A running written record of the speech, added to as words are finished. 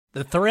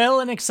The thrill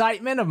and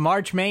excitement of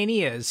March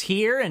Mania is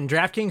here, and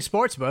DraftKings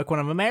Sportsbook, one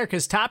of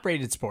America's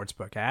top-rated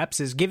sportsbook apps,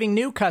 is giving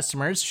new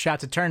customers a shot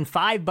to turn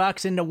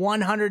 $5 into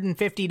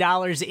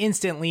 $150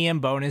 instantly in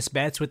bonus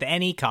bets with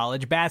any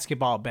college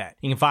basketball bet.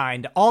 You can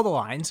find all the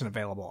lines and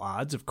available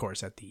odds, of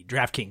course, at the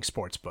DraftKings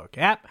Sportsbook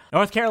app.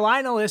 North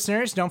Carolina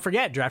listeners, don't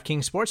forget,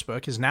 DraftKings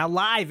Sportsbook is now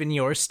live in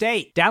your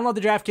state. Download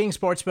the DraftKings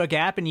Sportsbook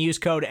app and use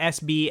code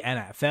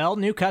SBNFL.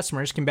 New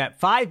customers can bet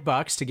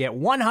 $5 to get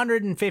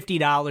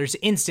 $150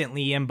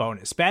 instantly in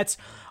bonus bets,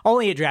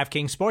 only at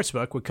DraftKings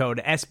Sportsbook with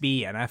code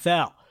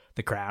SBNFL.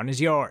 The crown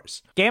is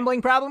yours.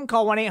 Gambling problem?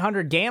 Call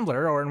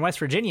 1-800-GAMBLER, or in West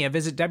Virginia,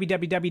 visit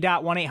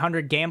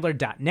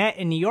www.1800gambler.net.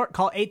 In New York,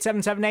 call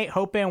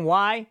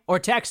 877-8-HOPE-NY or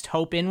text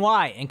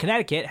HOPE-NY. In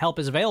Connecticut, help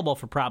is available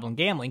for problem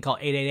gambling. Call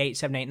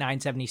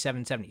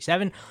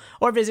 888-789-7777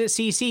 or visit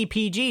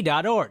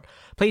ccpg.org.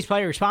 Please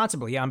play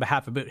responsibly on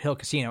behalf of Boot Hill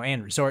Casino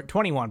and Resort.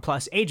 21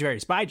 plus, age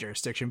varies by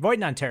jurisdiction. Void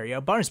in Ontario.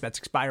 Bonus bets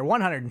expire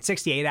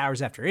 168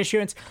 hours after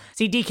issuance.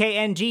 See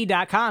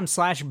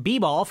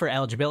dkng.com/bball for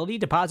eligibility,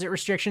 deposit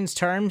restrictions,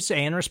 terms,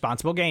 and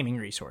responsible gaming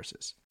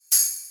resources.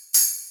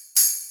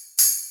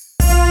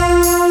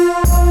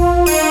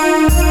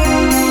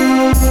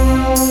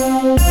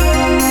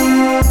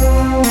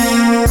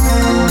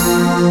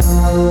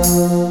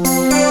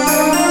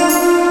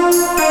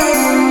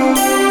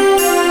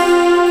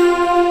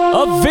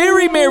 A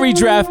very merry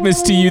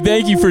Draftmas to you.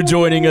 Thank you for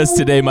joining us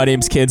today. My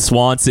name's Ken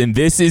Swanson.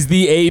 This is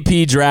the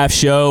AP Draft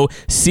Show,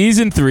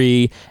 Season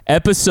 3,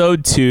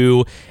 Episode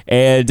 2.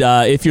 And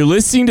if you're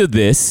listening to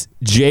this,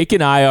 Jake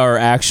and I are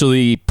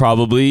actually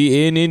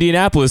probably in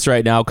Indianapolis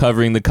right now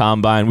covering the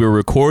Combine. We're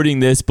recording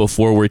this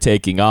before we're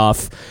taking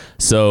off.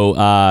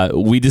 So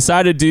we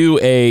decided to do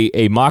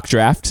a mock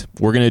draft.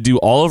 We're going to do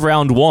all of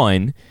round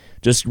 1,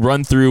 just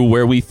run through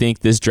where we think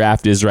this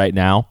draft is right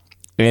now.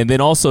 And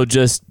then also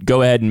just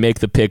go ahead and make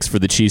the picks for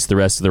the Chiefs the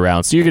rest of the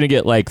round. So you're going to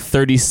get like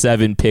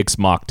 37 picks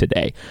mocked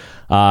today.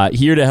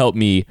 Here to help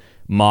me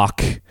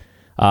mock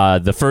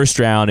the first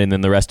round and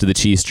then the rest of the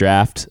Chiefs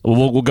draft.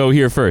 We'll go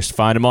here first.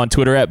 Find him on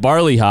Twitter at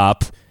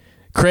BarleyHop.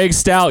 Craig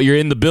Stout, you're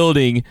in the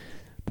building.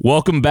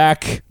 Welcome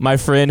back, my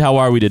friend. How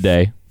are we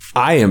today?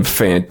 I am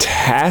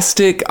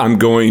fantastic. I'm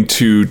going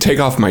to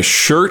take off my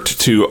shirt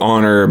to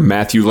honor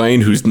Matthew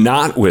Lane, who's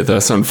not with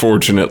us,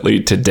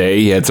 unfortunately, today.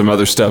 He had some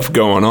other stuff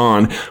going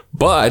on.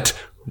 But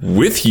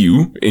with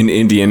you in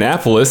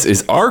Indianapolis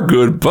is our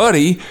good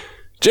buddy,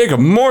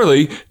 Jacob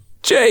Morley.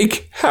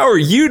 Jake, how are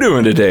you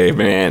doing today,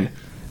 man?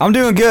 I'm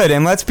doing good,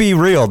 and let's be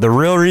real. The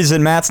real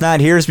reason Matt's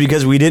not here is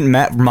because we didn't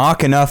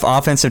mock enough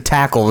offensive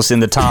tackles in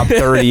the top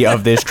 30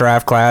 of this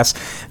draft class.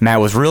 Matt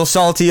was real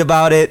salty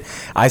about it.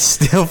 I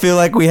still feel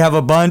like we have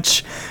a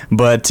bunch,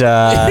 but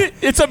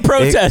it's a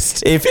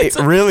protest.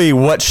 Really,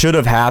 what should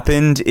have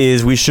happened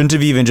is we shouldn't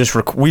have even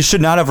we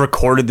should not have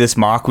recorded this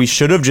mock. We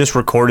should have just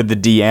recorded the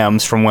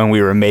DMs from when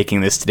we were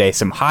making this today.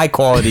 Some high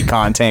quality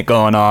content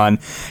going on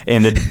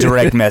in the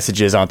direct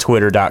messages on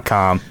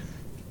Twitter.com.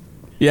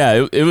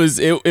 Yeah,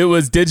 it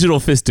was digital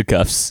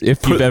fisticuffs,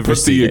 if you've ever seen it.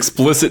 Put the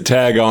explicit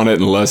tag on it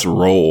and let's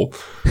roll.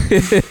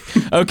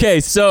 Okay,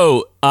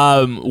 so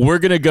we're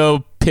going to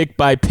go pick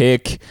by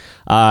pick,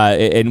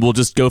 and we'll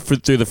just go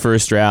through the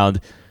first round.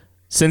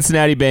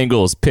 Cincinnati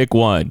Bengals, pick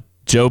 1,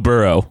 Joe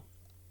Burrow.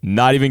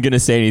 Not even going to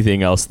say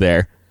anything else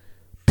there.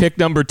 Pick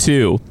number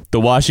 2, the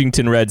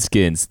Washington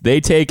Redskins.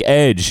 They take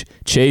edge,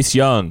 Chase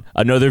Young.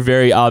 Another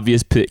very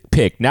obvious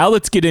pick. Now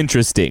let's get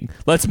interesting.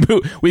 Let's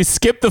move. We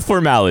skip the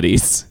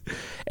formalities.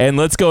 And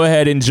let's go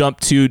ahead and jump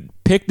to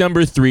pick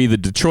number 3, the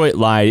Detroit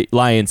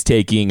Lions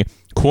taking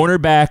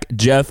cornerback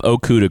Jeff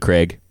Okudah,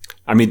 Craig.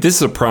 I mean, this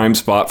is a prime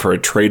spot for a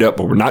trade up,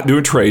 but we're not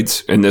doing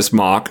trades in this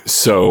mock.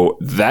 So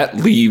that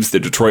leaves the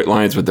Detroit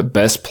Lions with the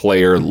best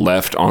player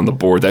left on the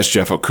board. That's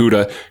Jeff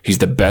Okudah. He's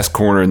the best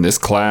corner in this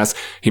class.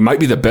 He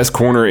might be the best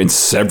corner in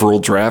several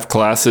draft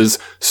classes.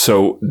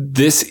 So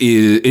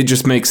it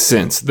just makes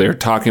sense. They're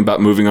talking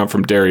about moving on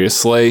from Darius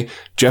Slay.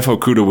 Jeff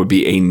Okudah would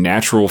be a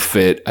natural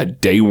fit, a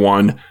day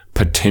 1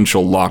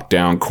 potential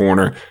lockdown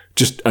corner.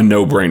 Just a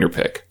no-brainer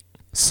pick.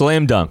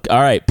 Slam dunk. All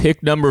right,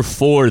 pick number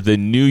 4, the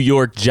New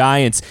York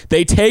Giants.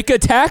 They take a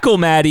tackle,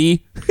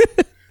 Maddie.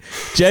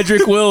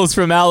 Jedrick Wills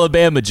from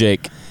Alabama,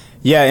 Jake.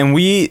 Yeah, and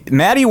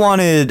Maddie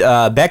wanted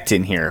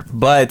Becton here,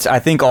 but I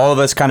think all of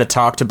us kind of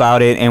talked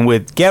about it. And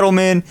with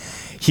Gettleman,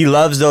 he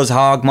loves those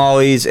hog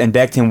mollies, and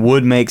Becton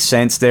would make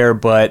sense there,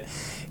 but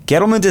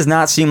Gettleman does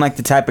not seem like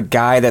the type of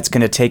guy that's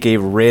going to take a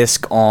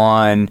risk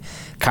on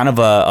kind of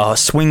a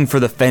swing for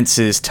the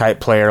fences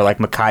type player like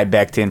Mekhi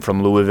Becton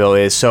from Louisville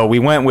is. So we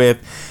went with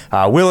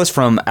Willis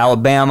from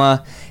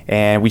Alabama,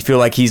 and we feel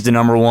like he's the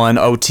number 1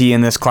 OT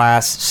in this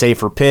class,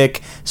 safer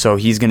pick. So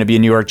he's going to be a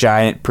New York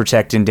Giant,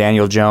 protecting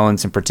Daniel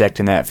Jones and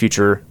protecting that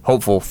future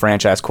hopeful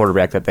franchise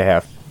quarterback that they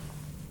have.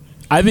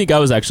 I think I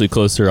was actually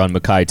closer on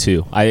Mekhi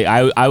too.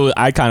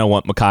 I kind of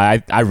want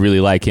Mekhi. I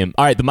really like him.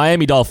 All right, the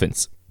Miami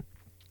Dolphins.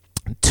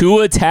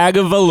 Tua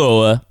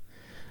Tagovailoa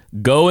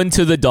going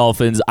to the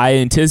Dolphins. I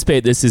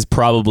anticipate this is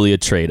probably a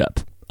trade-up.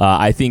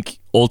 I think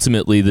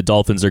ultimately the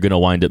Dolphins are going to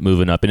wind up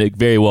moving up, and it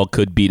very well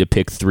could be to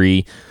pick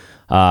 3.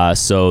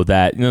 so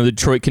that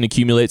Detroit can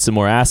accumulate some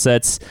more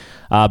assets.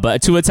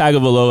 But Tua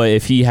Tagovailoa,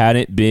 if he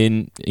hadn't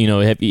been,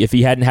 if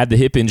he hadn't had the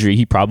hip injury,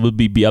 he'd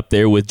probably be up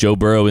there with Joe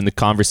Burrow in the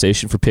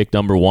conversation for pick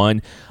number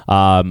 1.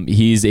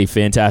 He's a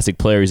fantastic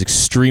player. He's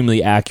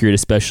extremely accurate,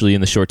 especially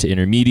in the short to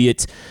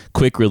intermediate,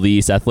 quick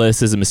release,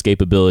 athleticism,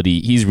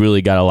 escapability. He's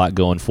really got a lot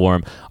going for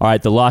him. All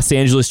right, the Los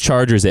Angeles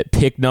Chargers at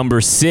pick number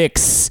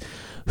 6.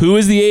 Who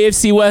is the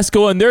AFC West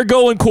going? They're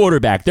going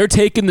quarterback. They're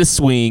taking the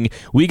swing.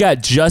 We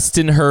got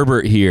Justin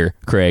Herbert here,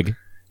 Craig.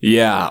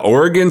 Yeah,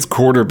 Oregon's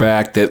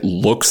quarterback that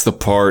looks the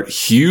part,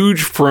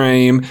 huge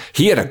frame.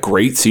 He had a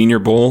great Senior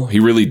Bowl. He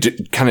really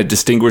kind of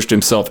distinguished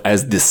himself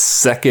as the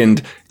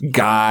second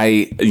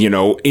guy,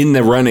 in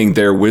the running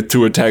there with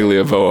Tua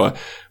Tagovailoa,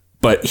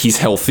 but he's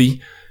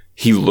healthy.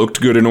 He looked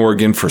good in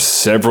Oregon for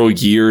several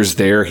years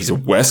there. He's a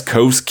West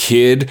Coast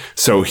kid,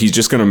 so he's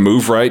just going to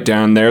move right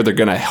down there. They're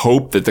going to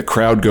hope that the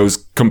crowd goes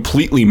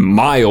completely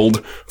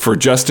mild for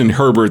Justin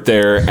Herbert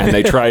there, and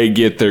they try to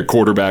get their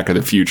quarterback of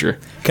the future.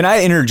 Can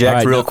I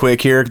interject real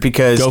quick here?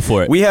 Because go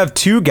for it. We have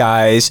two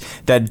guys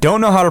that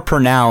don't know how to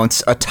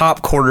pronounce a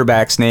top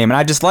quarterback's name, and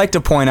I just like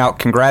to point out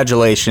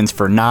congratulations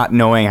for not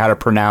knowing how to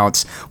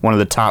pronounce one of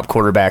the top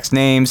quarterback's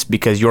names,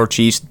 because your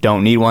Chiefs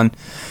don't need one.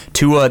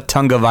 Tua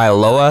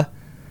Tagovailoa.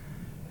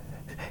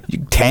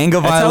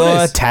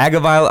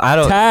 Tagovailoa. I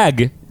don't.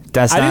 Tag.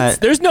 That's not.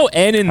 There's no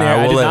N in there.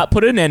 I did not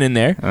put an N in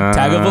there.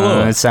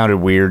 Tagovailoa. It sounded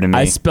weird to me.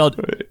 I spelled.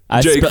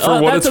 Jake,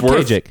 for what it's okay,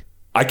 worth, Jake.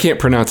 I can't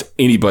pronounce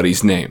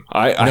anybody's name.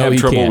 I have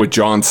trouble with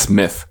John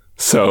Smith.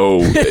 So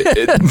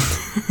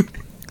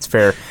it's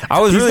fair.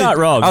 He's not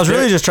wrong. I was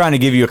really just trying to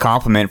give you a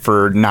compliment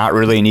for not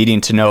really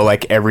needing to know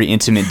like every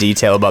intimate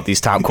detail about these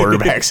top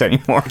quarterbacks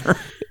anymore.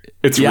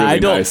 It's really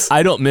nice.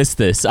 I don't miss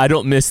this. I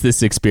don't miss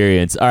this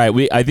experience. All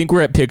right, I think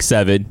we're at pick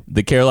 7.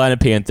 The Carolina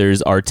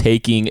Panthers are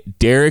taking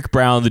Derek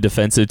Brown, the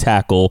defensive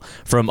tackle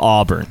from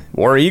Auburn.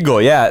 War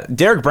Eagle, yeah.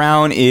 Derek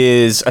Brown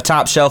is a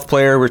top shelf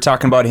player. We're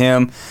talking about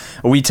him.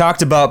 We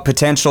talked about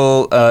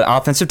potential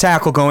offensive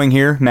tackle going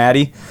here,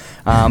 Maddie.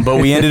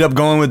 But we ended up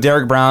going with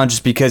Derek Brown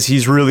just because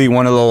he's really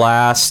one of the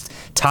last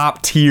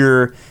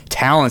top-tier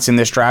talents in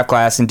this draft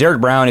class. And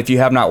Derek Brown, if you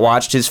have not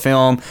watched his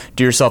film,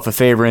 do yourself a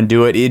favor and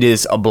do it. It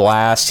is a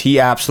blast. He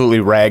absolutely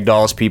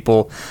ragdolls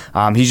people.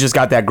 He's just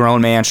got that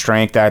grown man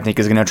strength that I think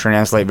is going to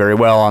translate very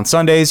well on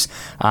Sundays.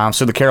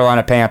 So the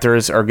Carolina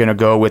Panthers are going to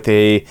go with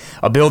a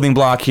building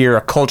block here,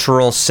 a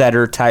cultural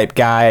setter type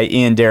guy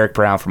in Derek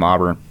Brown from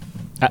Auburn.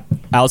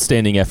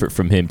 Outstanding effort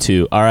from him,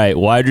 too. All right,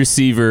 wide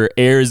receiver,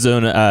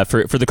 Arizona,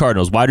 for the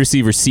Cardinals. Wide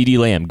receiver, CeeDee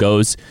Lamb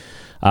goes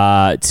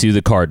to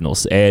the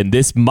Cardinals. And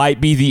this might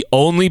be the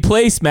only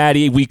place,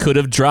 Maddie, we could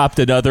have dropped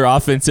another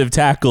offensive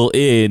tackle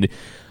in.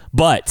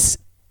 But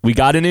we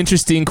got an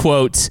interesting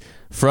quote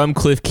from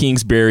Cliff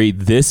Kingsbury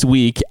this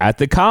week at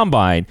the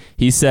Combine.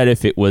 He said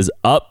if it was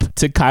up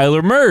to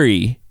Kyler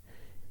Murray,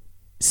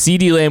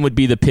 CeeDee Lamb would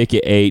be the pick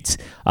at 8.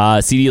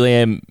 CeeDee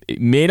Lamb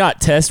may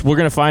not test. We're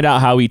going to find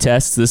out how he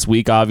tests this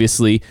week,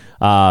 obviously.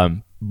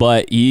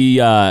 But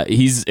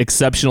he's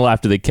exceptional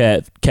after the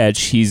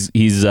catch. He's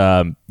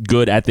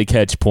good at the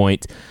catch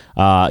point.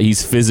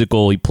 He's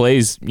physical. He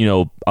plays,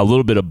 a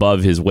little bit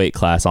above his weight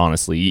class,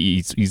 honestly.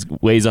 He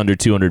weighs under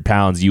 200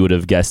 pounds. You would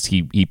have guessed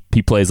he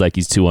plays like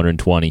he's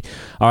 220.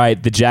 All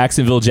right, the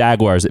Jacksonville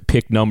Jaguars at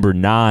pick number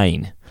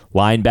 9.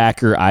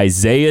 Linebacker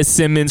Isaiah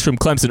Simmons from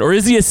Clemson. Or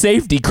is he a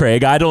safety,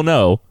 Craig? I don't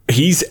know.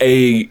 He's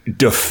a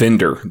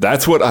defender.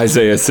 That's what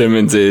Isaiah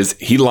Simmons is.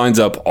 He lines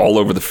up all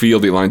over the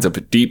field. He lines up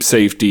at deep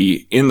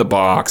safety, in the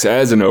box,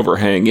 as an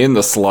overhang, in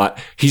the slot.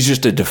 He's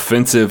just a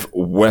defensive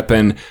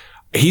weapon.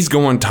 He's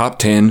going top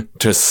 10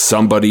 to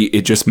somebody.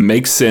 It just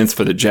makes sense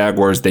for the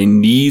Jaguars. They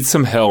need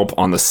some help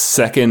on the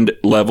second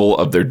level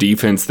of their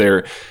defense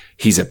there.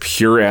 He's a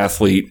pure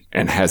athlete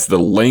and has the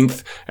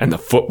length and the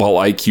football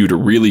IQ to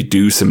really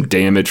do some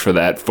damage for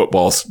that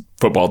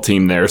football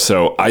team there.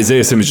 So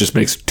Isaiah Simmons just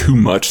makes too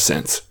much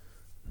sense.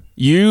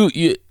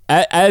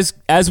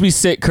 As we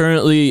sit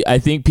currently, I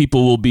think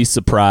people will be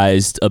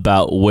surprised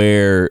about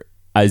where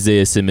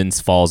Isaiah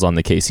Simmons falls on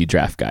the KC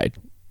draft guide.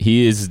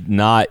 He is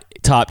not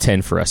top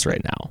 10 for us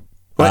right now.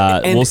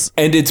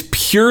 And it's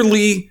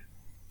purely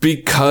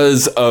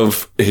because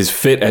of his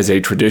fit as a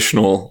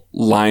traditional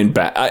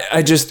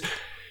linebacker.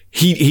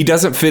 He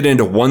doesn't fit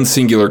into one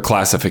singular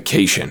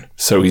classification.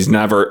 So he's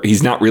not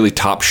really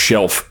top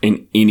shelf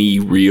in any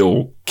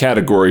real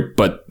category,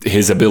 but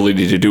his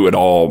ability to do it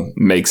all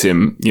makes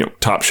him,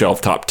 top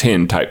shelf, top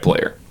 10 type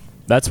player.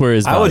 That's where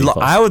his value falls.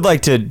 I would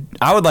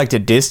like to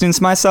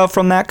distance myself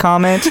from that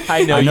comment.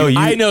 I know you would.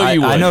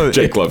 I know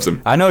Jake loves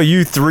him. I know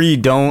you three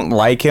don't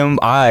like him.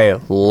 I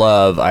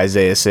love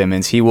Isaiah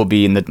Simmons. He will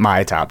be in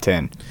my top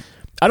 10.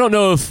 I don't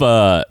know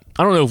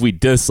if we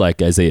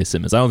dislike Isaiah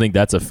Simmons. I don't think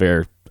that's a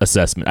fair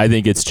assessment. I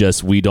think it's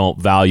just we don't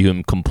value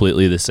him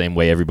completely the same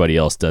way everybody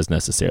else does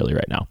necessarily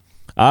right now.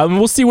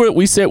 We'll see where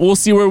we sit. We'll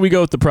see where we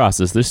go with the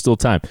process. There's still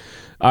time.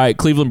 All right,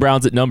 Cleveland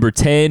Browns at number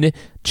 10.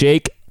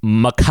 Jake,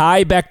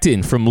 Mekhi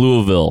Becton from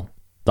Louisville,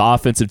 the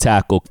offensive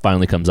tackle,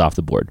 finally comes off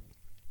the board.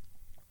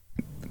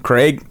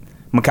 Craig,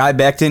 Mekhi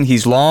Becton,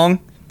 he's long,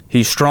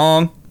 He's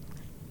strong,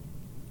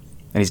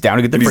 and he's down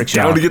to get the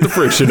friction on. Down to get the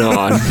friction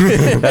on.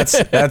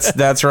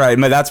 That's right.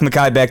 That's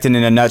Mekhi Becton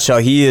in a nutshell.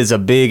 He is a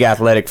big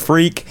athletic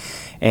freak,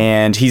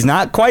 and he's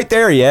not quite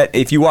there yet.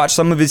 If you watch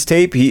some of his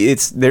tape,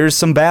 there's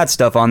some bad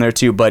stuff on there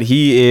too, but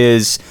he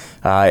is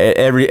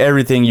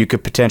everything you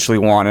could potentially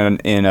want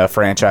in a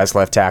franchise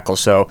left tackle.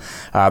 So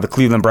the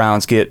Cleveland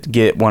Browns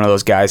get one of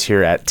those guys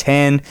here at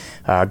 10.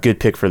 Good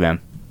pick for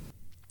them.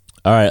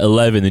 All right,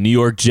 11. The New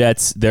York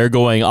Jets, they're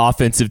going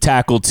offensive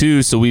tackle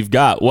too. So we've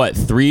got,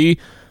 3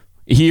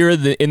 here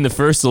in the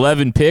first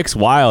 11 picks?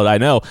 Wild, I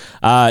know.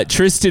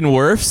 Tristan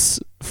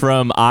Wirfs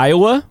from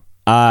Iowa.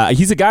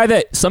 He's a guy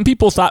that some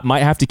people thought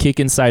might have to kick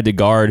inside to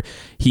guard.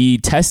 He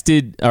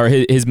tested, or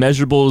his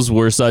measurables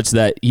were such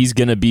that he's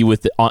going to be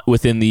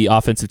within the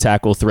offensive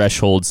tackle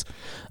thresholds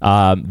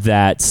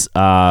that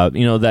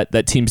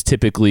teams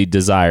typically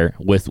desire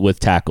with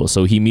tackles.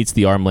 So he meets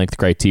the arm length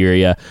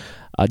criteria.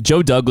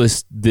 Joe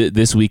Douglas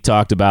this week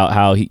talked about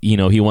how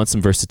he wants some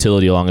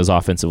versatility along his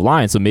offensive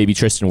line, so maybe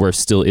Tristan Wirfs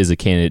still is a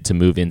candidate to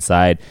move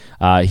inside.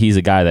 He's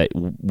a guy that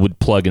would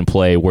plug and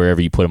play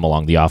wherever you put him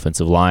along the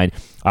offensive line.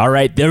 All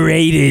right, the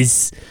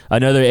Raiders,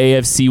 another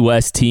AFC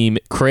West team.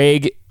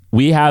 Craig,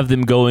 we have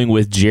them going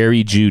with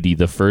Jerry Jeudy,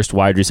 the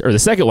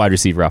second wide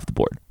receiver off the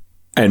board.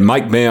 And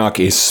Mike Mayock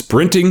is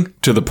sprinting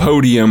to the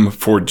podium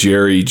for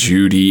Jerry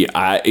Jeudy.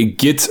 It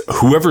gets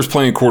whoever's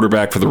playing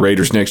quarterback for the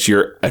Raiders next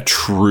year a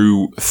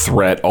true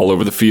threat all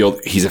over the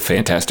field. He's a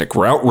fantastic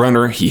route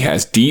runner. He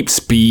has deep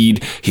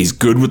speed. He's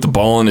good with the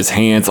ball in his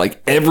hands.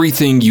 Like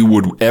everything you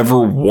would ever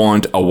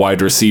want a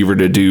wide receiver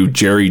to do,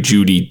 Jerry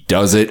Jeudy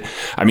does it.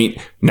 I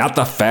mean, not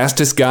the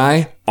fastest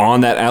guy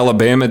on that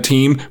Alabama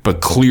team,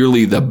 but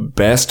clearly the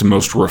best,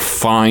 most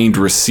refined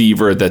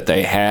receiver that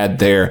they had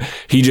there.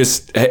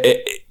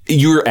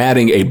 You're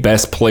adding a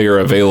best player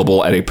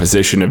available at a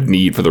position of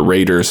need for the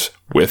Raiders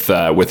with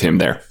him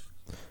there.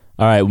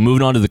 All right,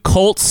 moving on to the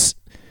Colts.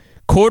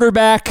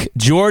 Quarterback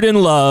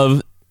Jordan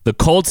Love. The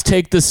Colts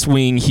take the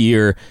swing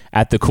here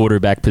at the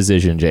quarterback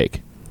position,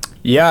 Jake.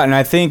 Yeah, and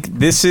I think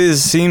this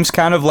seems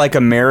kind of like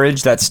a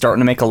marriage that's starting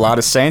to make a lot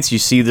of sense. You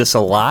see this a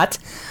lot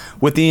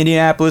with the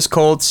Indianapolis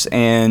Colts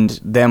and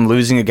them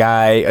losing a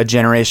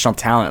generational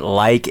talent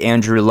like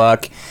Andrew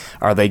Luck.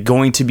 Are they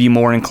going to be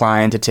more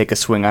inclined to take a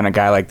swing on a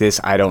guy like this?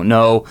 I don't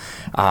know.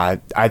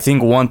 I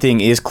think one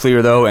thing is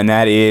clear, though, and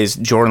that is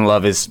Jordan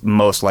Love is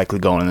most likely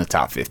going in the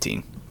top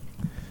 15.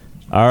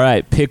 All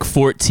right, pick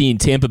 14,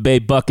 Tampa Bay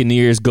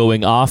Buccaneers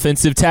going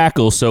offensive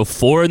tackle. So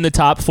 4 in the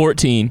top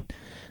 14.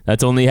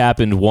 That's only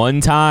happened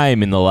one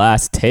time in the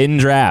last 10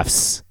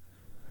 drafts.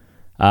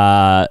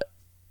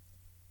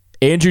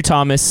 Andrew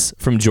Thomas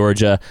from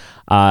Georgia.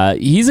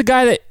 He's a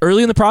guy that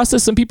early in the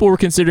process, some people were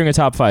considering a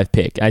top 5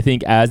 pick. I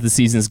think as the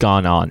season's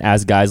gone on,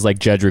 as guys like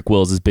Jedrick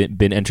Wills has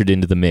been entered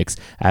into the mix,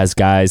 as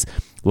guys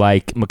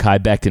like Mekhi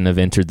Becton have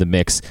entered the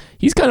mix,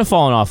 he's kind of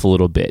fallen off a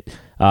little bit.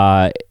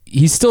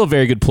 He's still a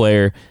very good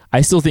player.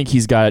 I still think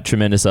he's got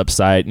tremendous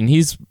upside, and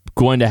he's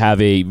going to have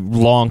a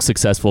long,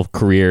 successful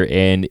career,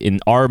 and in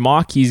our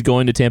mock, he's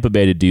going to Tampa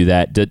Bay to do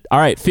that. All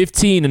right,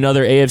 15,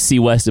 another AFC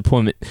West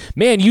appointment.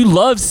 Man, you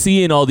love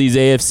seeing all these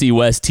AFC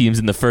West teams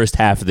in the first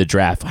half of the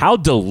draft. How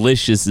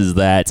delicious is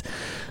that?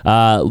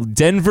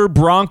 Denver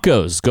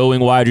Broncos going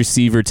wide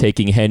receiver,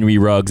 taking Henry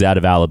Ruggs out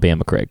of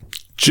Alabama, Craig.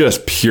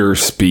 Just pure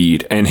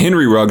speed. And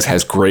Henry Ruggs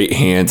has great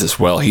hands as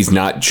well. He's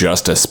not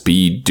just a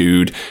speed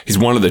dude. He's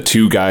one of the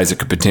 2 guys that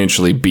could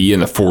potentially be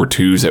in the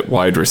 4.2s at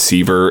wide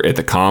receiver at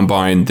the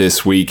combine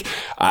this week.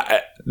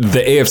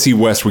 The AFC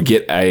West would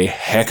get a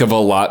heck of a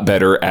lot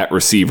better at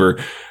receiver.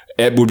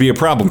 It would be a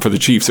problem for the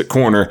Chiefs at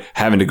corner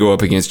having to go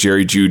up against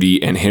Jerry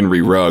Jeudy and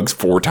Henry Ruggs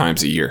 4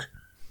 times a year.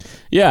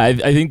 Yeah, I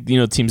think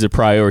teams are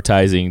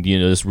prioritizing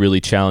just really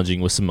challenging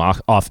with some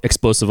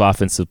explosive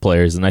offensive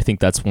players, and I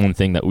think that's one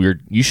thing that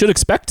you should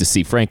expect to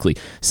see. Frankly,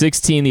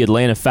 16, the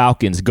Atlanta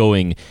Falcons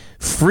going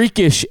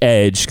freakish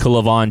edge,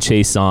 K'Lavon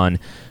Chaisson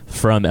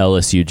from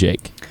LSU.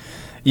 Jake.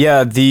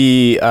 Yeah,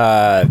 the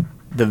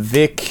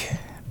Vic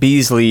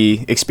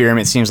Beasley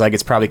experiment seems like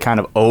it's probably kind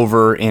of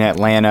over in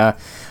Atlanta.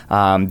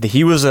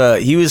 He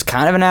was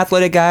kind of an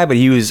athletic guy, but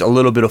he was a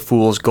little bit of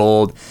fool's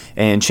gold.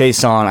 And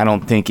Chaisson, I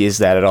don't think is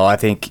that at all. I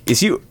think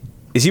is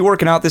he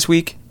working out this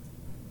week?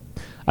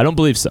 I don't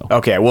believe so.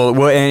 Okay,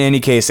 well, in any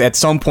case, at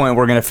some point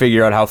we're going to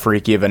figure out how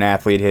freaky of an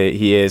athlete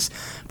he is,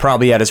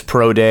 probably at his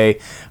pro day.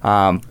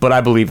 But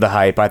I believe the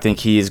hype. I think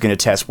he is going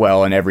to test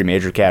well in every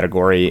major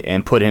category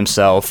and put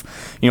himself,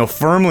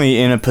 firmly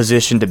in a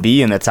position to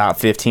be in the top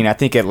 15. I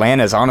think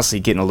Atlanta is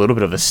honestly getting a little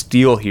bit of a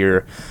steal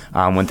here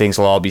when things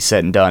will all be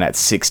said and done at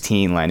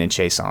 16, Landon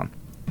Chaisson.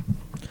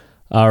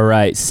 All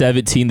right,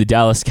 17, the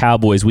Dallas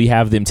Cowboys. We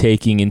have them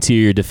taking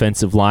interior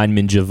defensive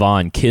lineman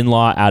Javon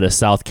Kinlaw out of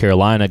South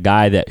Carolina,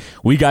 guy that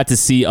we got to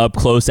see up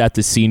close at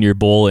the Senior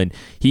Bowl, and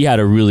he had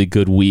a really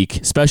good week,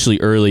 especially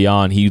early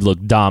on. He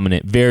looked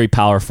dominant, very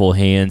powerful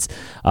hands,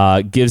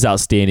 gives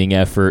outstanding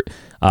effort.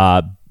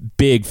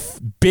 big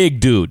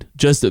dude,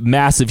 just a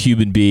massive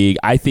human being.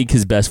 I think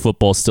his best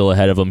football is still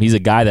ahead of him. He's a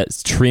guy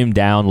that's trimmed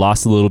down,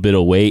 lost a little bit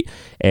of weight,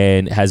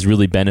 and has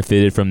really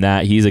benefited from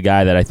that. He's a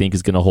guy that I think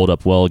is going to hold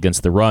up well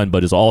against the run,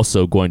 but is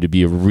also going to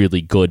be a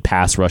really good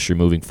pass rusher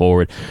moving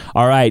forward.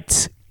 All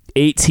right,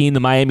 18, the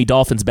Miami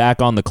Dolphins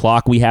back on the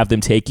clock. We have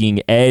them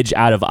taking edge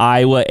out of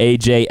Iowa,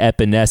 AJ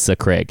Epinesa,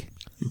 Craig.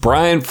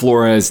 Brian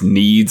Flores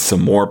needs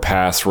some more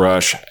pass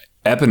rush.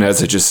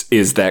 Epinesa just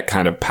is that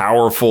kind of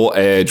powerful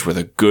edge with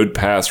a good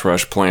pass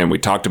rush plan. We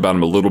talked about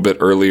him a little bit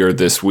earlier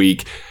this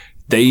week.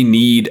 They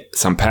need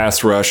some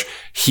pass rush.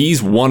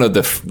 He's one of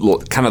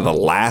the kind of the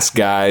last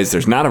guys.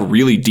 There's not a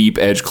really deep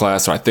edge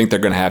class, so I think they're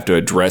going to have to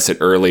address it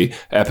early.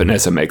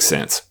 Epinesa makes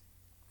sense.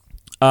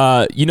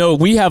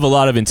 We have a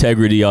lot of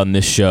integrity on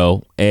this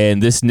show,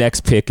 and this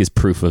next pick is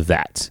proof of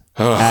that.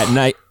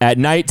 At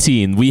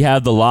 19, we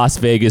have the Las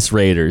Vegas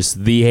Raiders,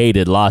 the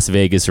hated Las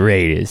Vegas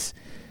Raiders,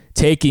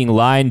 taking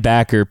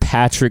linebacker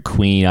Patrick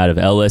Queen out of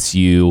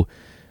LSU.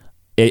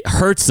 It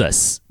hurts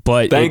us,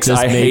 but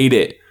I hate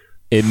it.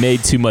 It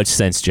made too much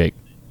sense, Jake.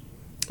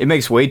 It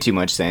makes way too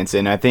much sense,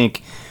 and I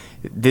think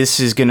this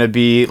is going to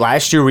be...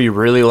 Last year, we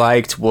really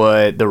liked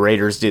what the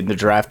Raiders did in the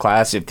draft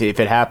class. If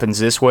it happens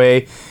this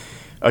way...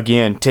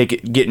 Again,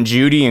 getting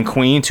Judy and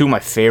Queen, two of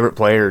my favorite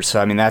players. So,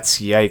 I mean, that's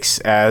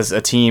yikes. As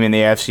a team in the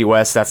AFC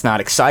West, that's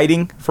not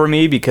exciting for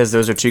me because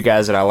those are two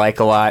guys that I like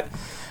a lot.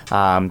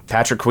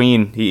 Patrick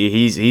Queen,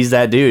 he's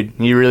that dude.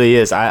 He really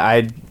is.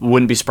 I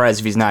wouldn't be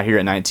surprised if he's not here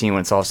at 19 when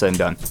it's all said and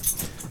done.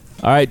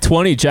 All right,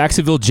 20,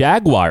 Jacksonville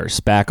Jaguars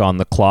back on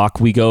the clock.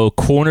 We go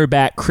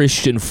cornerback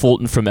Christian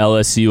Fulton from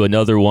LSU,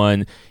 another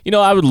one.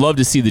 I would love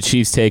to see the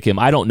Chiefs take him.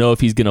 I don't know if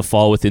he's going to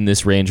fall within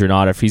this range or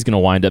not, if he's going to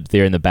wind up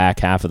there in the back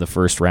half of the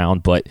first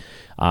round, but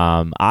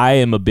I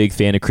am a big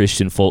fan of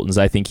Christian Fulton's.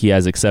 I think he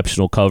has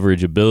exceptional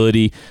coverage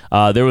ability.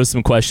 There was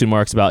some question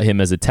marks about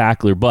him as a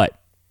tackler, but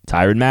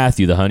Tyrann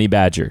Mathieu, the Honey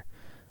Badger,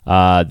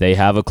 they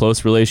have a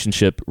close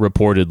relationship,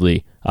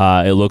 reportedly.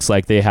 It looks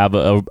like they have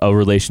a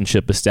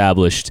relationship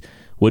established.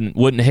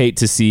 Wouldn't hate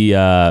to see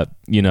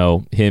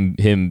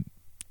him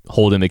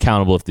hold him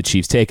accountable if the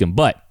Chiefs take him,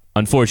 but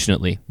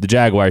unfortunately the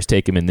Jaguars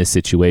take him in this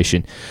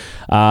situation.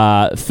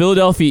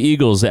 Philadelphia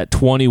Eagles at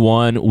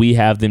 21, we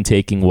have them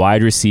taking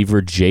wide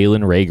receiver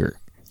Jalen Reagor.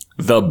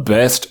 The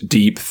best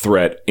deep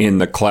threat in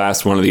the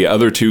class. One of the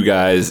other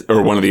guys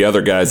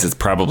is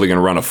probably going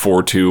to run a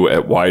 4-2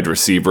 at wide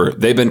receiver.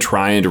 They've been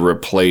trying to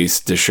replace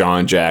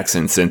Deshaun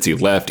Jackson since he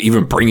left,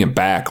 even bringing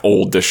back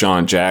old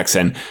Deshaun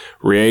Jackson.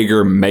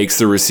 Reagor makes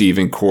the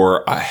receiving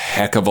core a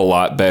heck of a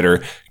lot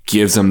better,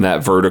 gives them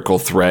that vertical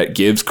threat,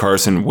 gives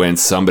Carson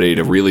Wentz somebody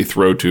to really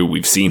throw to.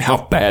 We've seen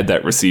how bad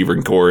that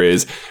receiving core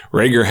is.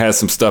 Reagor has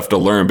some stuff to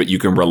learn, but you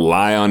can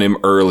rely on him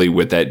early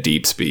with that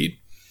deep speed.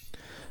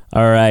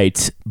 All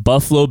right,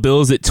 Buffalo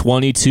Bills at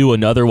 22,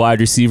 another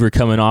wide receiver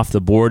coming off the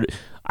board.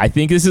 I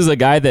think this is a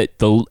guy that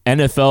the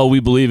NFL,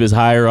 we believe, is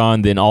higher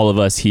on than all of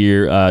us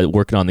here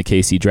working on the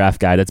KC Draft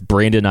Guide. That's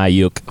Brandon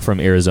Ayuk from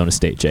Arizona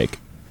State, Jake.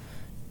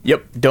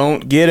 Yep,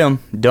 don't get him,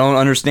 don't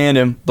understand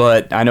him,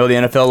 but I know the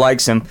NFL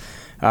likes him.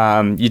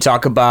 You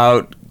talk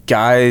about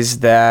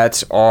guys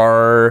that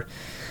are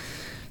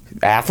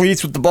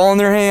athletes with the ball in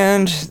their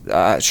hand,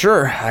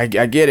 sure, I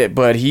get it,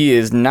 but he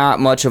is not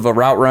much of a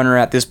route runner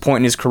at this point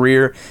in his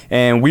career,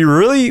 and we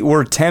really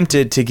were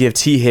tempted to give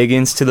T.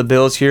 Higgins to the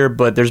Bills here,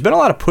 but there's been a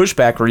lot of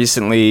pushback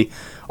recently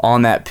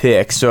on that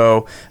pick,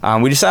 so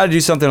we decided to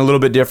do something a little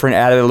bit different,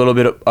 added a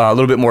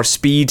little bit more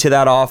speed to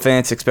that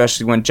offense,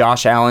 especially when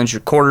Josh Allen's your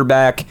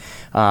quarterback.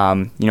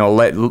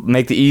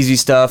 Make the easy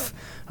stuff.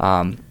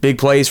 Big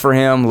plays for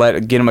him.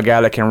 Get him a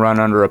guy that can run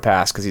under a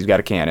pass because he's got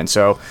a cannon.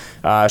 So,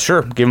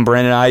 sure, give him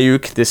Brandon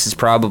Ayuk. This is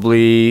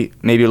probably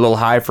maybe a little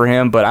high for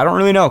him, but I don't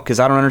really know because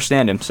I don't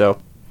understand him.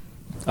 So,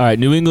 all right,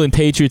 New England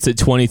Patriots at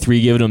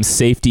 23, giving them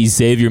safety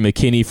Xavier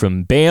McKinney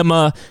from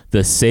Bama. The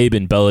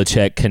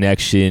Saban-Belichick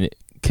connection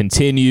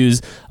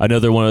continues.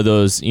 Another one of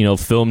those,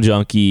 film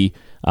junkie,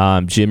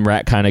 gym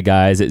rat kind of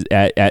guys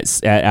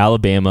at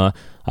Alabama.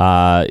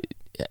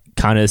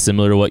 Kind of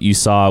similar to what you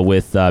saw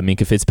with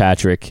Minkah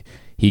Fitzpatrick.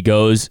 He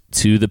goes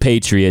to the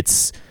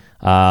Patriots,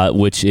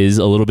 which is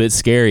a little bit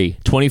scary.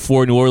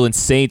 24, New Orleans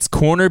Saints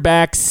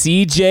cornerback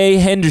C.J.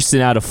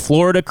 Henderson out of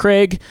Florida.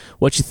 Craig,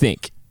 what you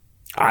think?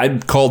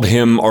 I'd called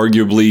him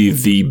arguably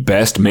the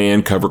best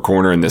man cover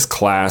corner in this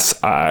class.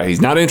 He's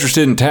not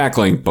interested in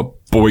tackling,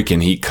 but boy, can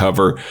he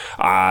cover.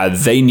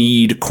 They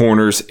need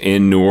corners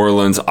in New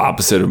Orleans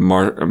opposite of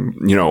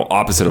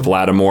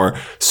Lattimore.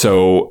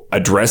 So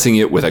addressing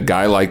it with a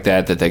guy like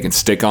that they can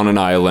stick on an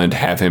island,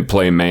 have him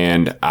play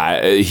man,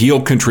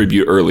 he'll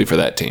contribute early for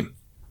that team.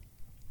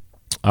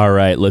 All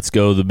right, let's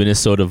go the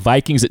Minnesota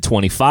Vikings at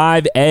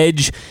 25.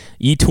 Edge,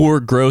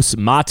 Yetur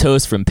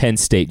Gross-Matos from Penn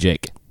State,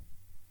 Jake.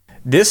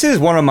 This is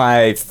one of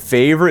my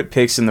favorite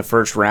picks in the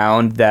first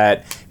round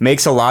that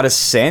makes a lot of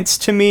sense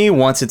to me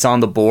once it's on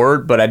the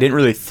board, but I didn't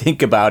really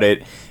think about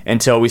it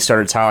until we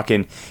started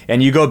talking.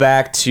 And you go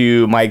back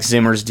to Mike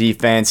Zimmer's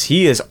defense,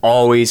 he has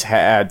always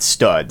had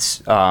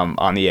studs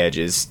on the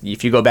edges.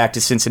 If you go back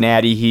to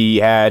Cincinnati, he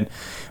had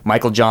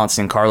Michael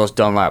Johnson, Carlos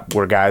Dunlap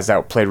were guys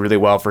that played really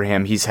well for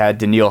him. He's had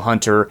Daniil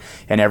Hunter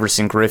and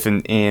Everson Griffin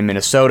in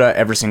Minnesota.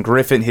 Everson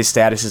Griffin, his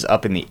status is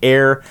up in the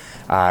air.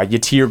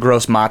 Yatir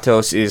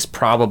Gross-Matos is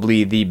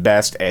probably the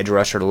best edge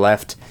rusher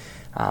left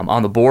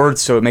on the board,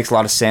 so it makes a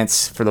lot of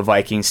sense for the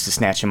Vikings to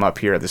snatch him up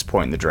here at this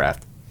point in the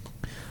draft.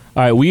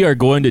 All right, we are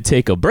going to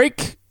take a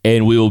break,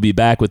 and we will be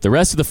back with the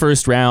rest of the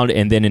first round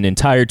and then an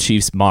entire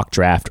Chiefs mock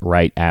draft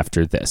right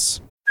after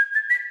this.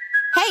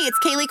 Hey, it's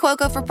Kaylee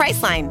Cuoco for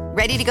Priceline.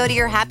 Ready to go to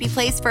your happy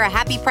place for a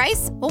happy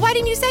price? Well, why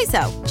didn't you say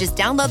so? Just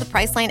download the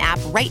Priceline app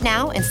right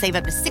now and save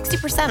up to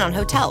 60% on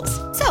hotels.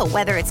 So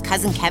whether it's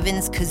Cousin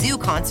Kevin's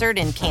Kazoo Concert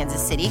in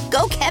Kansas City,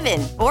 go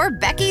Kevin, or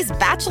Becky's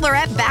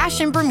Bachelorette Bash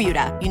in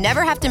Bermuda, you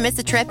never have to miss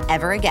a trip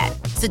ever again.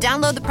 So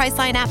download the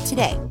Priceline app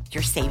today.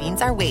 Your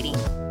savings are waiting.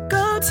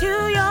 Go to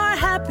your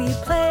happy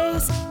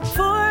place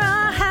for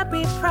a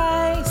happy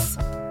price.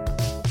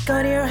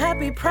 Go to your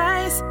happy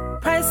price,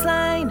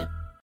 Priceline.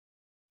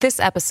 This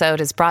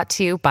episode is brought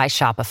to you by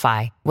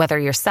Shopify. Whether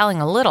you're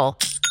selling a little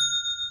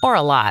or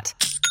a lot,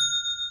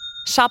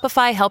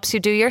 Shopify helps you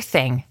do your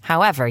thing,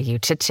 however you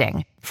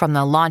cha-ching. From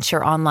the launch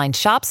your online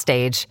shop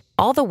stage,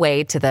 all the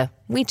way to the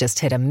we just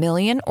hit 1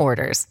 million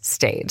orders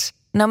stage.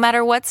 No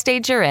matter what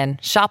stage you're in,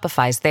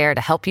 Shopify's there to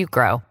help you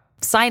grow.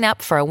 Sign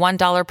up for a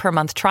 $1 per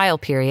month trial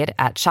period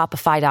at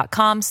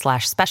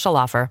shopify.com/special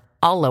offer,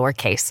 all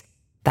lowercase.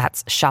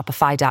 That's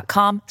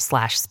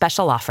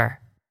shopify.com/special offer.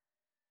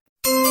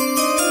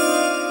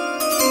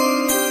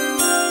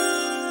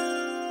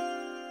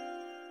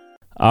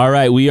 All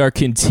right, we are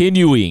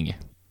continuing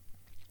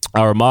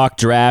our mock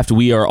draft.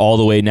 We are all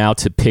the way now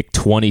to pick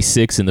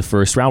 26 in the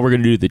first round. We're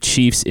going to do the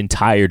Chiefs'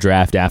 entire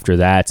draft after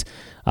that.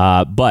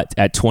 But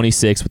at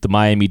 26 with the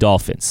Miami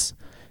Dolphins,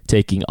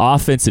 taking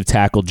offensive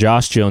tackle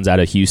Josh Jones out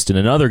of Houston,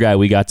 another guy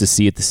we got to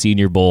see at the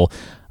Senior Bowl.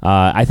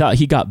 I thought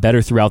he got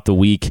better throughout the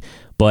week,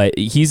 but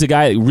he's a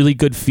guy, really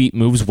good feet,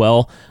 moves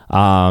well.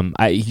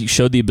 He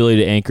showed the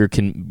ability to anchor,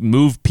 can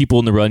move people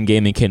in the run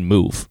game, and can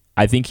move.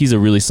 I think he's a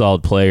really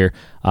solid player.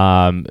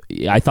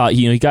 I thought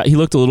he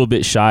looked a little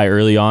bit shy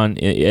early on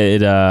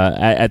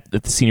at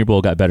the Senior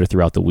Bowl, got better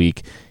throughout the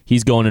week.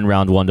 He's going in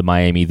round 1 to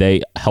Miami.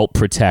 They help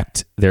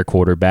protect their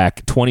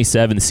quarterback.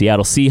 27, the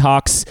Seattle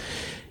Seahawks.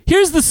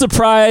 Here's the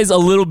surprise a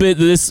little bit.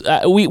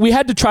 We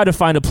had to try to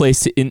find a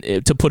place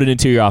to put an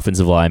interior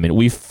offensive lineman.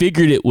 We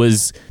figured it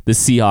was the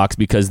Seahawks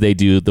because they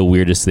do the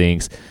weirdest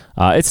things.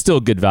 It's still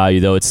good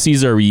value, though. It's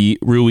Cesar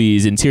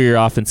Ruiz, interior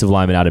offensive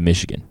lineman out of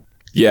Michigan.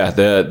 Yeah,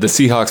 the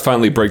Seahawks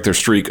finally break their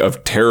streak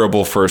of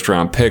terrible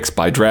first-round picks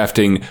by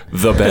drafting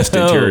the best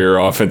interior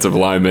offensive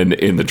lineman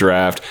in the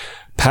draft.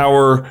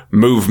 Power,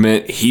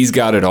 movement, he's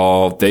got it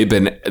all. They've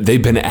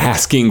been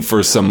asking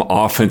for some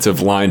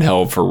offensive line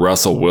help for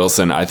Russell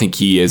Wilson. I think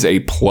he is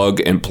a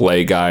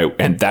plug-and-play guy,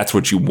 and that's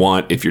what you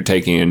want if you're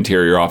taking an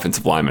interior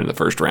offensive lineman in the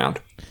first round.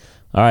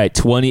 All right,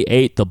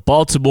 28, the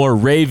Baltimore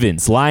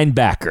Ravens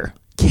linebacker,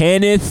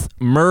 Kenneth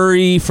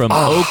Murray from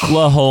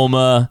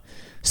Oklahoma.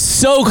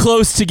 So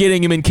close to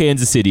getting him in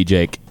Kansas City,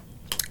 Jake.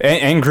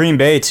 And Green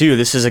Bay, too.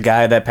 This is a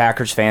guy that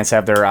Packers fans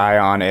have their eye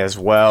on as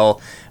well.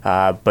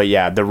 But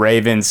yeah, the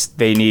Ravens,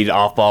 they need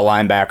off-ball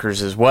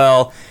linebackers as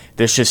well.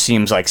 This just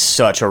seems like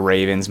such a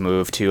Ravens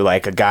move, too.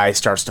 Like a guy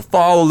starts to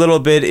fall a little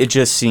bit. It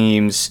just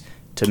seems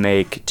to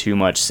make too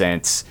much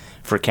sense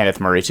for Kenneth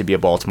Murray to be a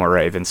Baltimore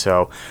Raven.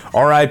 So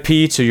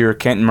RIP to your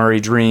Kenneth Murray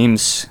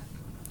dreams.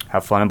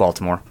 Have fun in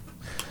Baltimore.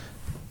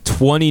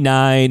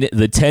 29,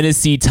 the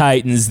Tennessee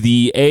Titans,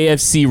 the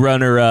AFC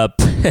runner-up.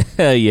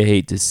 You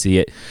hate to see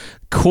it.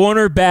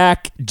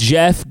 Cornerback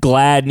Jeff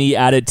Gladney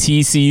out of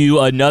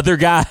TCU, another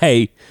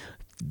guy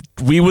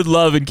we would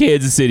love in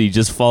Kansas City,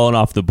 just falling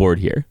off the board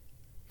here.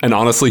 And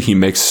honestly, he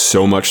makes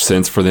so much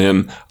sense for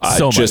them.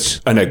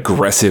 Just an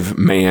aggressive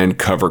man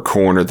cover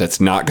corner that's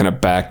not going to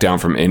back down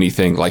from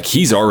anything. Like,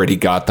 he's already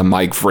got the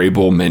Mike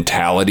Vrabel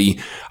mentality.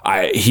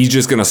 He's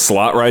just going to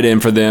slot right in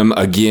for them.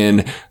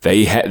 Again,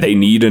 they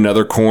need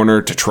another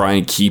corner to try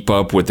and keep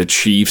up with the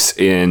Chiefs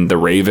and the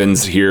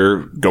Ravens here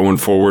going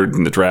forward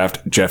in the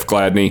draft. Jeff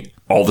Gladney,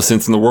 all the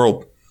sense in the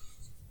world.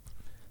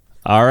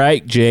 All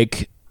right,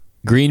 Jake.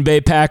 Green Bay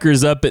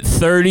Packers up at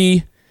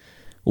 30.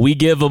 We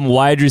give them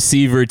wide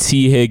receiver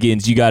T.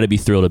 Higgins. You got to be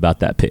thrilled about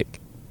that pick.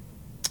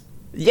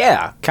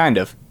 Yeah, kind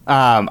of.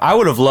 I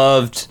would have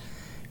loved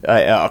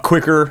a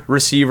quicker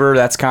receiver.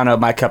 That's kind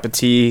of my cup of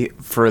tea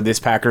for this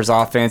Packers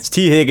offense.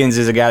 T. Higgins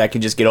is a guy that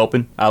can just get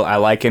open. I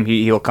like him.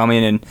 He'll come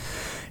in and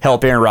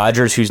help Aaron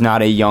Rodgers, who's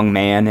not a young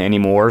man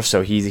anymore,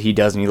 so he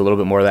does need a little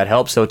bit more of that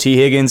help. So T.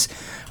 Higgins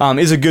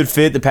is a good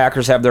fit. The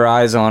Packers have their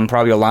eyes on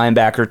probably a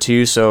linebacker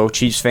too. So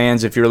Chiefs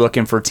fans, if you're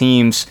looking for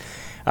teams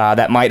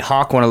that might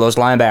hawk one of those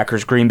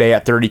linebackers, Green Bay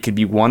at 30 could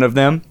be one of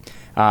them.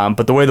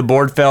 But the way the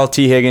board fell,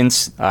 T.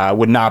 Higgins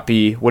would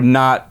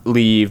not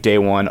leave day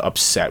one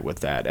upset with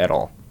that at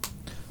all.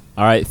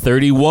 All right,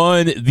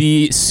 31,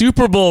 the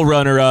Super Bowl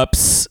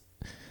runner-ups,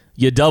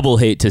 you double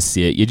hate to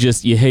see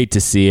it. You hate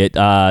to see it.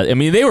 I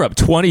mean, they were up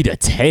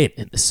 20-10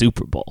 in the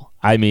Super Bowl.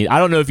 I mean, I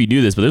don't know if you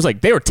knew this,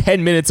 but they were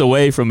 10 minutes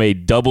away from a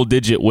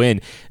double-digit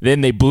win. Then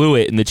they blew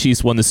it, and the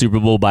Chiefs won the Super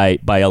Bowl by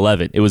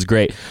 11. It was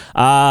great.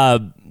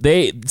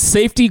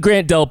 Safety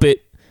Grant Delpit,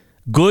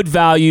 good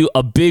value,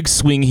 a big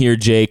swing here,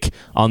 Jake,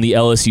 on the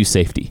LSU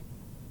safety.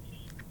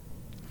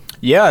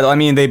 Yeah, I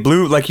mean, they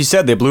blew, like you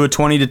said, they blew a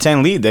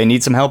 20-10 lead. They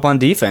need some help on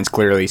defense,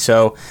 clearly.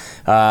 So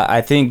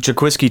I think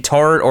Jaquiski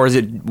Tartt, or is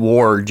it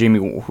Ward,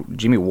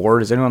 Jimmy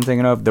Ward, is that who I'm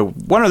thinking of?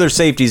 One of their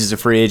safeties is a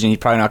free agent. He's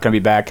probably not going to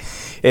be back.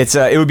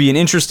 It would be an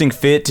interesting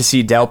fit to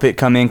see Delpit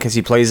come in because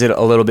he plays it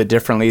a little bit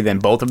differently than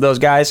both of those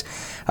guys.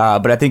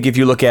 But I think if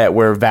you look at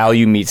where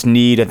value meets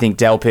need, I think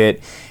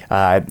Delpit,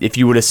 if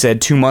you would have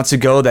said 2 months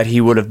ago that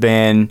he would have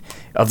been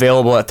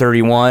available at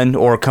 31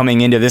 or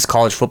coming into this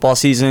college football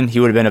season, he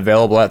would have been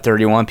available at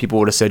 31, people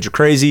would have said you're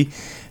crazy.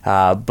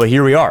 But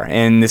here we are,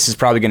 and this is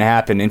probably going to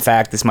happen. In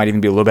fact, this might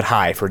even be a little bit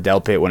high for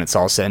Delpit when it's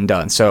all said and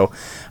done. So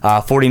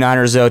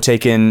 49ers, though,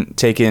 taking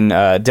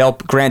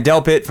Grant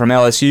Delpit from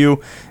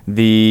LSU,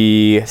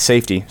 the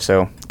safety.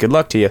 So good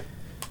luck to you.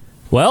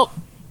 Well,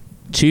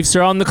 Chiefs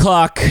are on the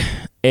clock.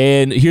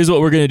 And here's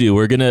what we're going to do.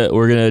 We're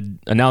gonna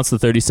announce the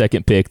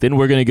 30-second pick. Then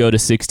we're going to go to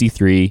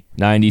 63,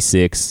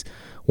 96,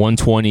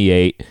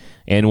 128,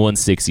 and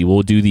 160.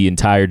 We'll do the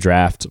entire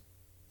draft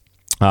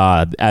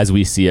as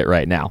we see it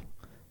right now.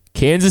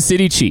 Kansas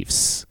City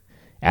Chiefs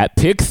at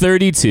pick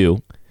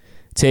 32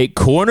 take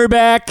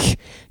cornerback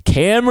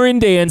Cameron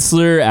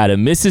Dantzler out of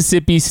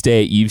Mississippi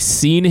State. You've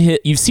seen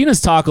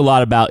us talk a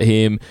lot about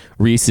him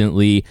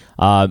recently.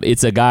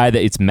 It's a guy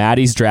that it's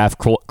Maddie's draft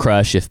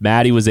crush. If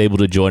Maddie was able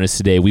to join us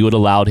today, we would have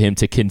allowed him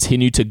to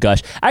continue to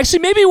gush. Actually,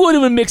 maybe we would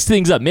have mixed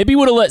things up. Maybe we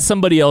would have let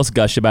somebody else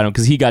gush about him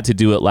because he got to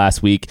do it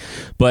last week.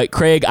 But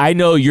Craig, I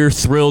know you're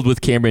thrilled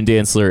with Cameron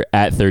Dantzler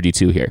at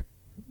 32 here.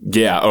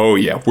 Yeah, oh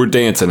yeah, we're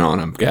dancing on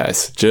him,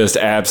 guys. Just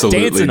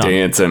absolutely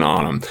dancing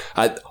on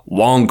him.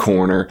 Long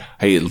corner,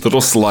 a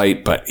little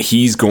slight, but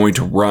he's going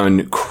to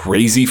run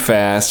crazy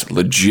fast,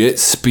 legit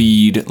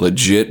speed,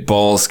 legit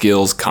ball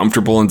skills,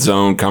 comfortable in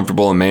zone,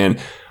 comfortable in man.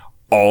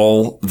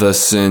 All the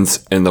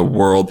sense in the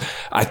world.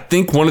 I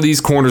think one of these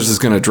corners is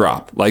going to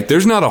drop. Like,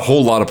 there's not a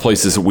whole lot of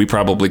places that we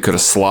probably could have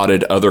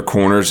slotted other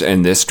corners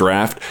in this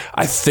draft.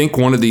 I think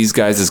one of these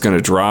guys is going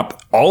to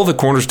drop. All the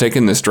corners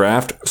taken in this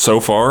draft so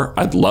far,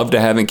 I'd love to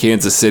have in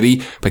Kansas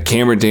City, but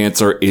Cameron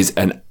Dantzler is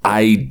an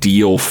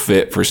ideal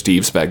fit for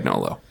Steve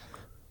Spagnuolo.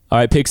 All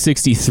right, pick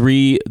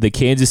 63, the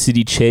Kansas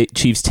City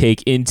Chiefs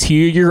take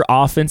interior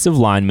offensive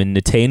lineman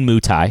Netane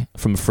Mutai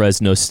from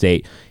Fresno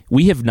State.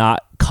 We have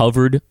not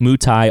covered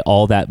Mutai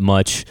all that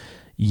much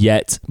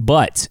yet,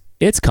 but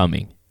it's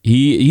coming.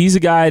 He's a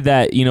guy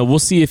that, we'll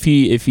see if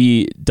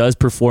he does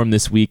perform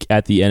this week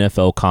at the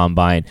NFL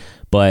Combine,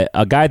 but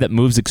a guy that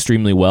moves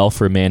extremely well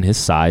for a man his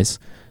size.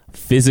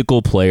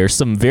 Physical player,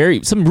 some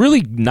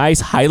really nice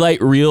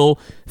highlight reel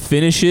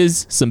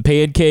finishes, some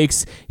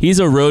pancakes. He's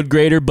a road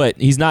grader, but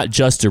he's not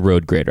just a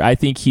road grader. I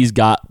think he's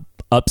got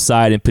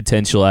upside and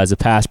potential as a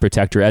pass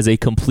protector, as a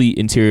complete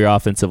interior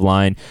offensive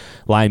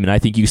lineman. I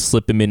think you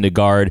slip him into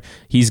guard.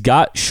 He's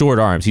got short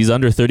arms. He's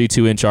under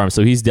 32-inch arms,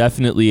 so he's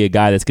definitely a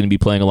guy that's going to be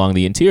playing along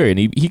the interior, and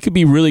he could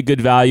be really good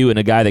value and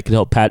a guy that could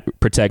help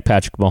protect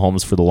Patrick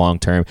Mahomes for the long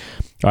term.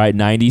 All right,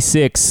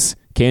 96,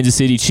 Kansas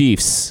City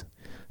Chiefs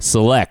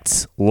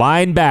select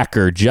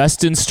linebacker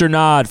Justin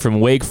Strnad from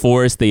Wake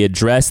Forest. They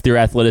address their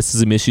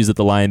athleticism issues at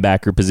the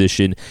linebacker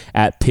position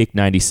at pick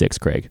 96,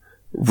 Craig.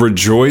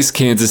 Rejoice,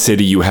 Kansas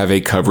City, you have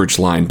a coverage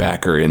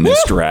linebacker in this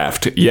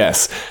draft.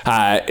 Yes.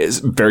 It's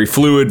very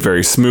fluid,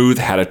 very smooth,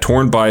 had a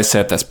torn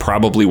bicep. That's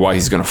probably why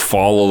he's going to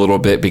fall a little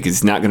bit, because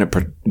he's not going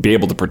to be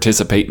able to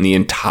participate in the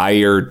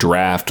entire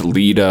draft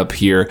lead up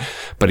here.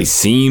 But he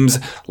seems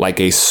like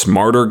a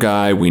smarter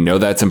guy. We know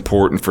that's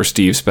important for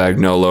Steve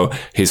Spagnuolo.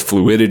 His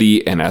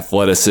fluidity and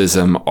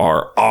athleticism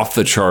are off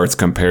the charts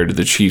compared to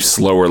the Chiefs'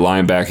 slower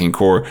linebacking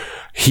core.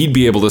 He'd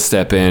be able to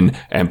step in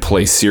and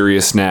play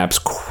serious snaps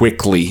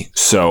quickly.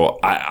 So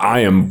I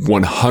am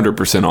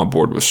 100% on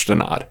board with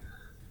Strnad.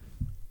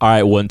 All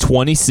right,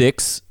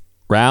 126,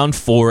 round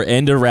 4,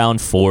 end of round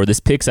 4.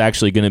 This pick's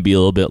actually going to be a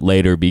little bit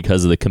later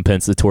because of the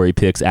compensatory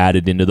picks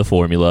added into the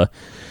formula.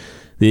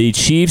 The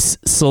Chiefs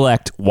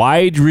select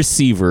wide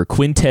receiver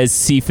Quintez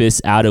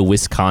Cephus out of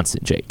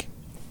Wisconsin, Jake.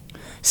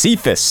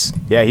 Cephus.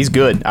 Yeah, he's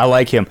good. I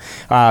like him.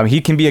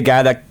 He can be a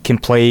guy that can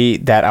play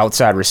that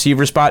outside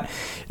receiver spot.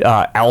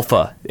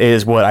 Alpha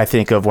is what I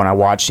think of when I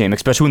watch him,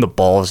 especially when the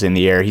ball's in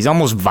the air. He's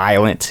almost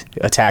violent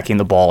attacking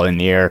the ball in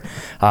the air.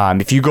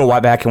 If you go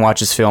back and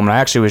watch his film, and I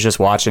actually was just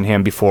watching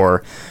him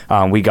before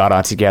we got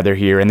on together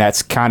here, and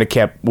that's kind of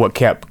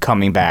kept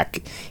coming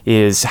back,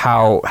 is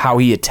how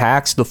he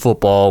attacks the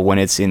football when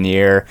it's in the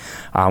air,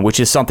 which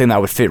is something that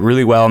would fit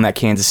really well in that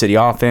Kansas City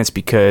offense,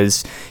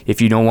 because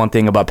if you know one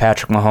thing about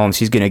Patrick Mahomes,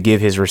 he's going to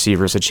give his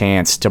receivers a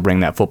chance to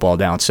bring that football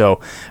down. So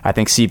I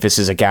think Cephus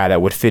is a guy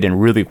that would fit in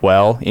really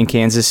well in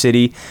Kansas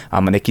City.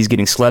 I think he's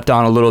getting slept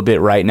on a little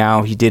bit right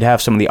now. He did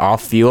have some of the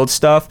off-field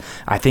stuff.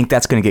 I think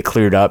that's going to get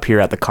cleared up here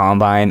at the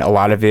Combine. A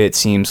lot of it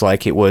seems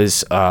like it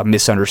was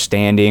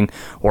misunderstanding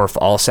or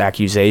false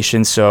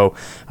accusations. So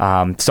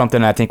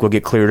something I think will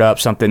get cleared up,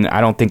 something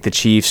I don't think the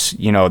Chiefs,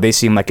 they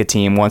seem like a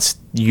team, once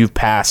you've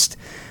passed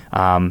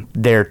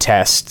their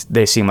test,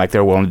 they seem like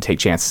they're willing to take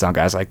chances on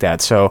guys like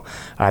that. So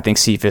I think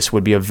Cephus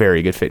would be a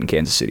very good fit in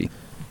Kansas City.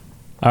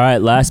 All right,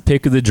 last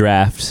pick of the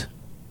draft.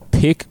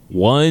 Pick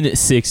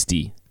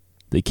 160.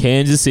 The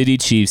Kansas City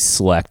Chiefs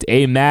select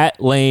a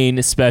Matt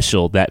Lane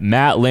special that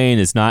Matt Lane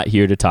is not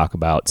here to talk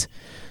about.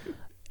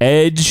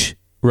 Edge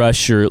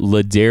rusher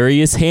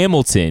Ladarius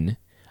Hamilton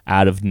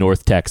out of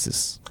North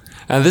Texas.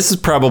 This is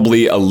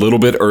probably a little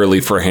bit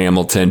early for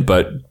Hamilton,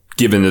 but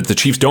given that the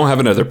Chiefs don't have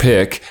another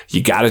pick,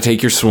 you got to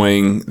take your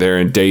swing there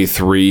in day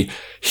 3.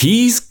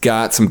 He's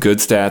got some good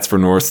stats for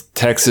North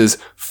Texas.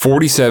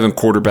 47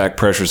 quarterback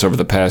pressures over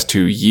the past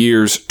 2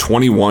 years,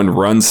 21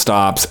 run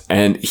stops,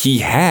 and he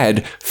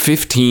had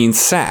 15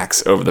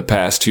 sacks over the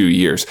past 2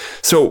 years.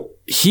 So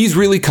he's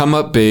really come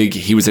up big.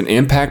 He was an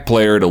impact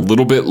player at a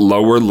little bit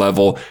lower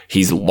level.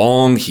 He's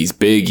long, he's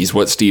big. He's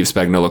what Steve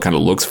Spagnuolo kind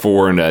of looks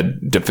for in a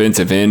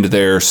defensive end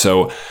there.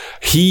 So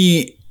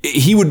he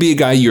would be a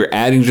guy you're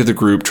adding to the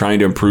group, trying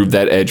to improve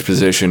that edge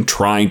position,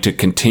 trying to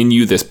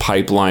continue this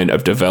pipeline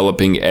of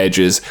developing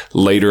edges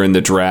later in the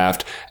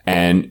draft.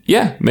 And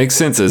yeah, makes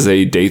sense as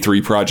a day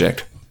 3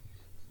 project.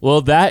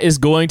 Well, that is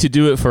going to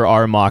do it for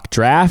our mock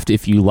draft.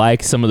 If you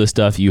like some of the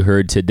stuff you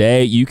heard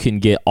today, you can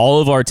get all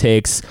of our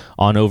takes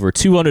on over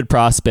 200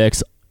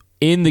 prospects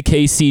in the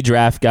KC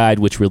Draft Guide,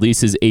 which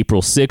releases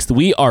April 6th.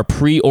 We are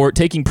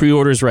taking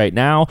pre-orders right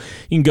now.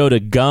 You can go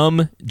to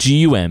gum.co/KC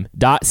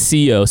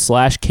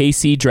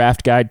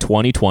Draft Guide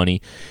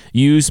 2020.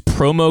 Use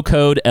promo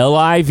code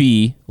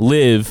LIV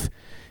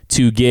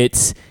to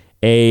get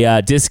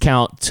a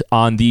discount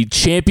on the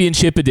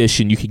championship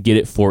edition. You can get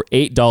it for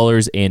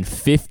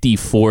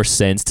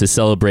 $8.54 to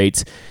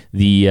celebrate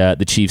the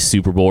Chiefs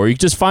Super Bowl. Or you can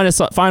just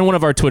find one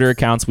of our Twitter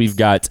accounts. We've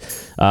got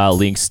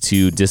links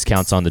to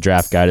discounts on the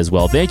draft guide as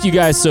well. Thank you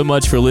guys so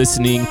much for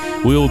listening.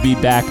 We will be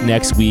back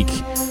next week to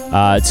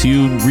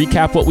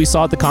recap what we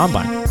saw at the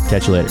Combine.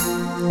 Catch you later.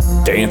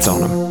 Dance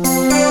on them.